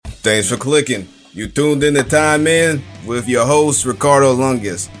Thanks for clicking. You tuned in to Time In with your host, Ricardo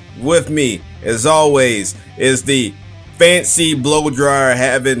Lungus. With me, as always, is the fancy blow dryer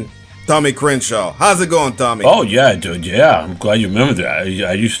having Tommy Crenshaw. How's it going, Tommy? Oh, yeah, dude, yeah. I'm glad you remember that.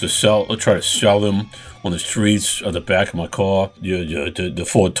 I used to try to sell them on the streets of the back of my car, the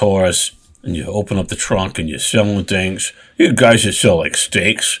Ford Taurus, and you open up the trunk and you're selling things. You guys just sell, like,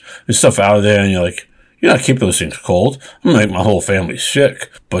 steaks and stuff out of there, and you're like, you're not keeping those things cold. I'm going to make my whole family sick.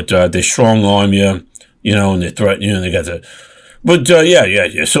 But they strong-arm you, and they threaten you, and they got the... But,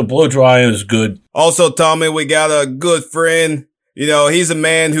 yeah. So blow dryer is good. Also, Tommy, we got a good friend. He's a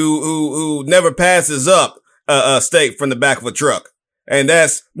man who never passes up a steak from the back of a truck. And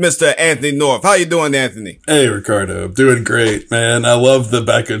that's Mr. Anthony North. How you doing, Anthony? Hey, Ricardo. I'm doing great, man. I love the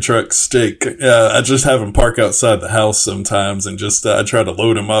back of truck steak. I just have them park outside the house sometimes and just I try to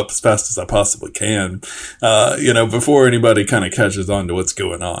load them up as fast as I possibly can, before anybody kind of catches on to what's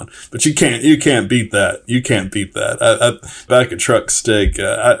going on. But you can't beat that. You can't beat that. Back of truck steak,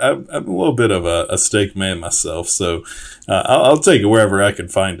 I'm a little bit of a steak man myself, so I'll take it wherever I can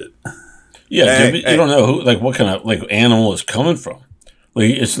find it. Yeah, you don't know what kind of animal it's coming from.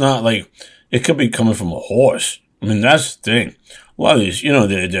 It's not like it could be coming from a horse. I mean, that's the thing. A lot of these,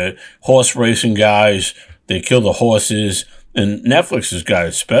 the horse racing guys, they kill the horses. And Netflix has got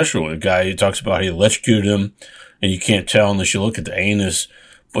a special. The guy, he talks about how he electrocuted him, and you can't tell unless you look at the anus.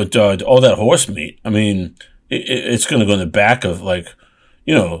 But all that horse meat, I mean, it's going to go in the back of some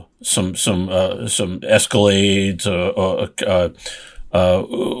Escalades or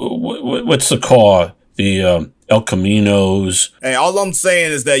what's the car? The El Caminos. Hey, all I'm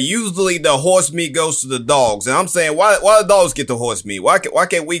saying is that usually the horse meat goes to the dogs, and I'm saying why the dogs get the horse meat? Why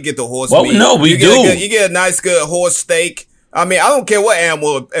can't we get the horse meat? Well, no, we do. You get a nice good horse steak. I mean, I don't care what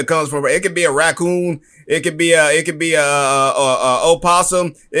animal it comes from. It could be a raccoon. It could be a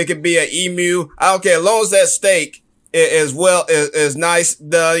opossum. It could be an emu. I don't care as long as that steak is nice.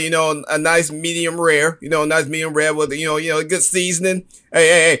 A nice medium rare. Nice medium rare with good seasoning.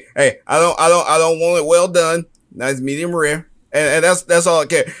 Hey. I don't want it well done. Nice medium rare. And that's all I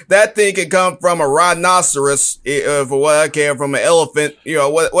care. That thing can come from a rhinoceros, for what I care, from an elephant,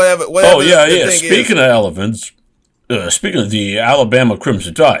 whatever. Oh, yeah. Speaking of elephants, speaking of the Alabama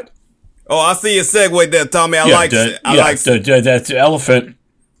Crimson Tide. Oh, I see your segue there, Tommy. I like that elephant.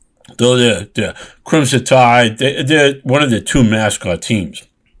 Though the Crimson Tide, they're one of the two mascot teams.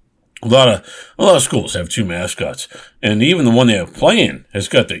 A lot of schools have two mascots, and even the one they're playing has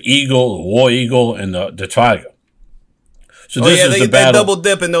got the eagle, the war eagle, and the tiger. So this is the battle. They're double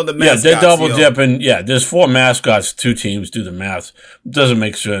dipping on the mascots. Yeah, they're double dipping. Yeah, there's four mascots, two teams. Do the math. It doesn't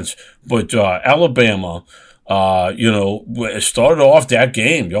make sense. But Alabama, it started off that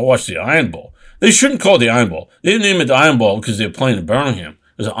game. Y'all watched the Iron Bowl. They shouldn't call it the Iron Bowl. They didn't name it the Iron Bowl because they're playing in Birmingham.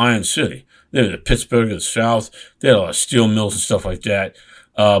 It's an Iron City. They're the Pittsburgh of the South. They had a lot of steel mills and stuff like that.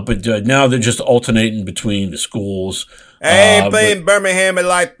 But now they're just alternating between the schools. Hey, playing Birmingham at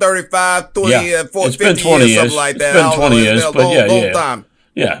like 35, 20, 40, 50 years, something like that. It's been 20 years, but long time.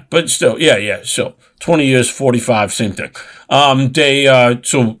 Yeah, but still, so 20 years, 45, same thing.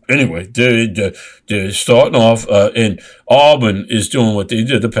 So anyway, they're starting off, and Auburn is doing what they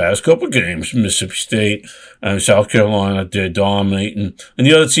did the past couple of games. Mississippi State and South Carolina, they're dominating. And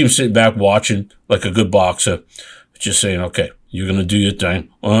the other team sitting back watching like a good boxer, just saying, okay, you're going to do your thing.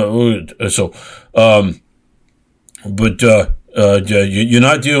 You're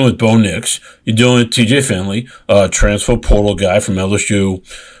not dealing with Bo Nix. You're dealing with TJ Finley, transfer portal guy from LSU.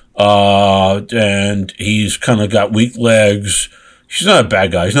 And he's kind of got weak legs. He's not a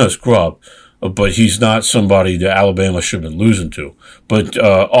bad guy. He's not a scrub, but he's not somebody that Alabama should have been losing to. But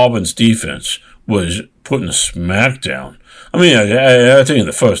Auburn's defense was putting a smackdown. I mean, I think in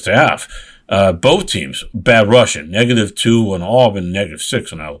the first half, both teams, bad rushing, -2 on Auburn,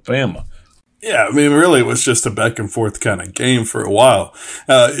 -6 on Alabama. Yeah, I mean, really, it was just a back and forth kind of game for a while.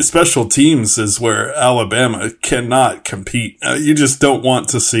 Special teams is where Alabama cannot compete. You just don't want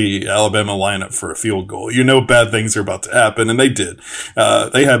to see Alabama line up for a field goal. Bad things are about to happen, and they did.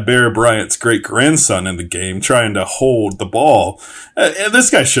 They had Bear Bryant's great-grandson in the game trying to hold the ball. And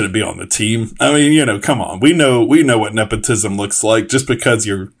this guy shouldn't be on the team. I mean, come on. We know what nepotism looks like. Just because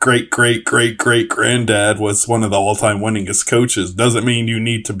your great-great-great-great-granddad was one of the all-time winningest coaches doesn't mean you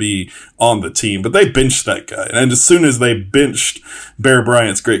need to be on the team. But they benched that guy. And as soon as they benched Bear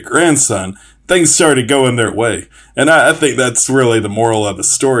Bryant's great-grandson, things started going their way. And I think that's really the moral of the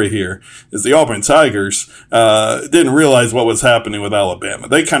story here, is the Auburn Tigers didn't realize what was happening with Alabama.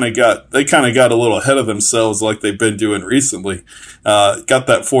 They kind of got a little ahead of themselves like they've been doing recently. Got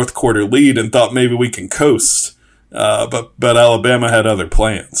that fourth quarter lead and thought maybe we can coast. but Alabama had other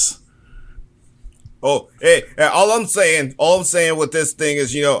plans. Oh, hey, all I'm saying with this thing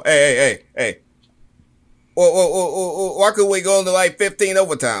is, hey. Well, why could we go into like 15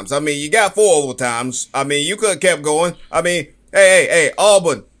 overtimes? I mean, you got 4 overtimes. I mean, you could have kept going. I mean, hey,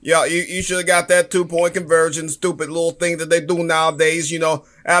 Auburn. Yeah, you should have got that 2-point conversion, stupid little thing that they do nowadays, I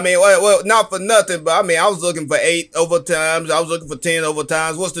mean, well, not for nothing, but I mean, I was looking for 8 overtimes. I was looking for 10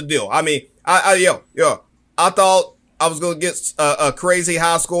 overtimes. What's the deal? I mean, I thought I was going to get a crazy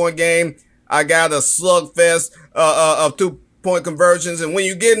high scoring game. I got a slugfest, of 2-point conversions. And when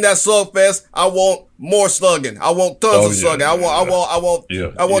you get in that slugfest, I want more slugging. I want tons of slugging. I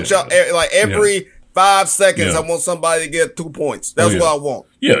want y'all, like every 5 seconds, I want somebody to get 2 points. That's what I want.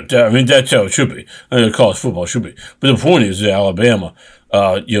 Yeah, I mean, that's how it should be. I mean, college football should be. But the point is that Alabama,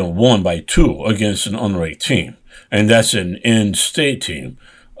 won by 2 against an unranked team. And that's an in-state team.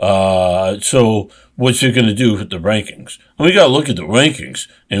 So what's it going to do with the rankings? And we got to look at the rankings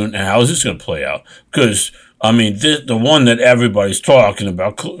and how is this going to play out? Because, I mean, the one that everybody's talking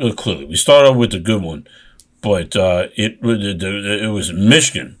about, clearly, we started with the good one, but it was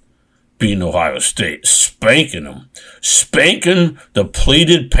Michigan beating Ohio State, spanking them, spanking the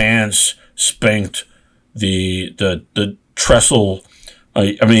pleated pants, spanked the Tressel.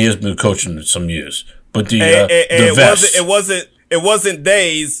 I mean, he has been coaching for some years, but the vest. It wasn't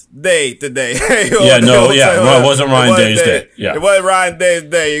Day's day today. Well, it wasn't Ryan Day's day. Yeah, it wasn't Ryan Day's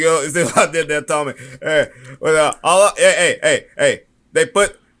day. You see what I did there, Tommy? Hey, they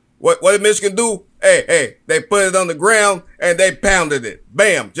put what did Michigan do? Hey, they put it on the ground and they pounded it.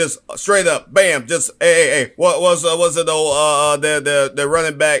 Bam, just straight up. Bam, just hey. What was it? The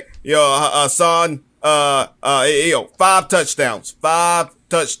running back, Hassan. 5 touchdowns. 5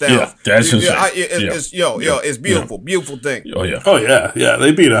 touchdowns. Yeah, that's insane. It's beautiful, beautiful thing. Oh yeah.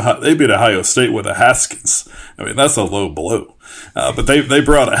 They beat Ohio State with a Haskins. I mean, that's a low blow. But they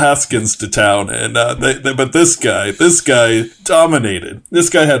brought a Haskins to town, and but this guy dominated. This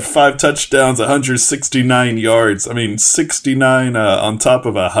guy had 5 touchdowns, 169 yards. I mean, 69 on top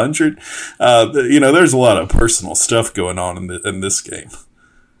of 100. There's a lot of personal stuff going on in this game.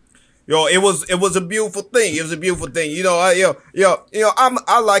 It was a beautiful thing. It was a beautiful thing.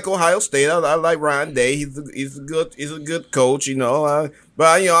 I like Ohio State. I like Ryan Day. He's a good coach.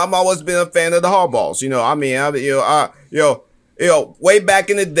 But I'm always been a fan of the Harbaughs. Way back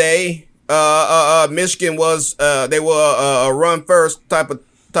in the day, Michigan was they were a run first type of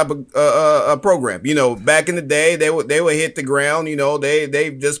program. Back in the day, they would hit the ground.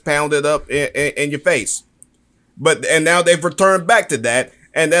 They just pounded up in your face. And now they've returned back to that.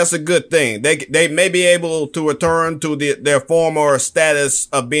 And that's a good thing. They may be able to return to their former status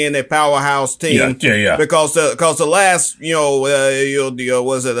of being a powerhouse team. Yeah. Because the last, before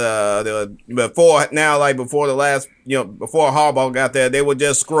Harbaugh got there, they were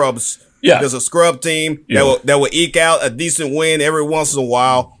just scrubs. Yeah. Just a scrub team that would eke out a decent win every once in a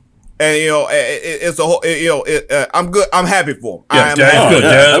while. And it's a whole. I'm good. I'm happy for him.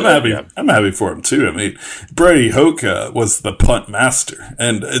 I'm happy for him too. I mean, Brady Hoke was the punt master,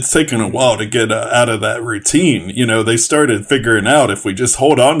 and it's taken a while to get out of that routine. They started figuring out if we just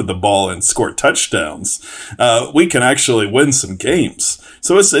hold on to the ball and score touchdowns, we can actually win some games.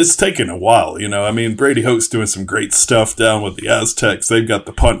 So it's taken a while. I mean, Brady Hoke's doing some great stuff down with the Aztecs. They've got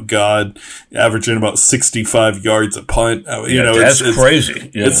the punt god, averaging about 65 yards a punt. That's crazy.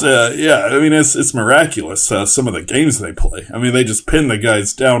 It's miraculous. Some of the games they play. I mean, they just pin the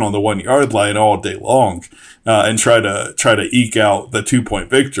guys down on the 1-yard line all day long, and try to eke out the 2-point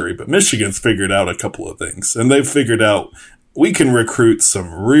victory. But Michigan's figured out a couple of things, and they've figured out we can recruit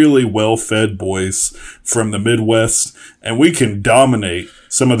some really well-fed boys from the Midwest, and we can dominate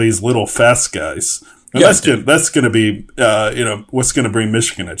some of these little fast guys. And that's going to be, what's going to bring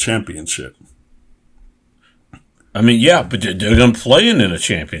Michigan a championship. I mean, yeah, but they're going to play in a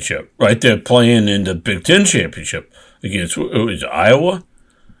championship, right? They're playing in the Big Ten championship against Iowa.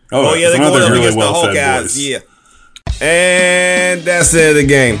 Oh yeah, they're going up against the Hawkeyes. Yeah. And that's it of the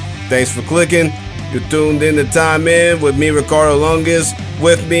game. Thanks for clicking. You're tuned in to Time In with me, Ricardo Lungus.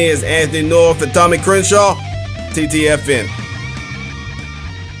 With me is Anthony North and Tommy Crenshaw, TTFN.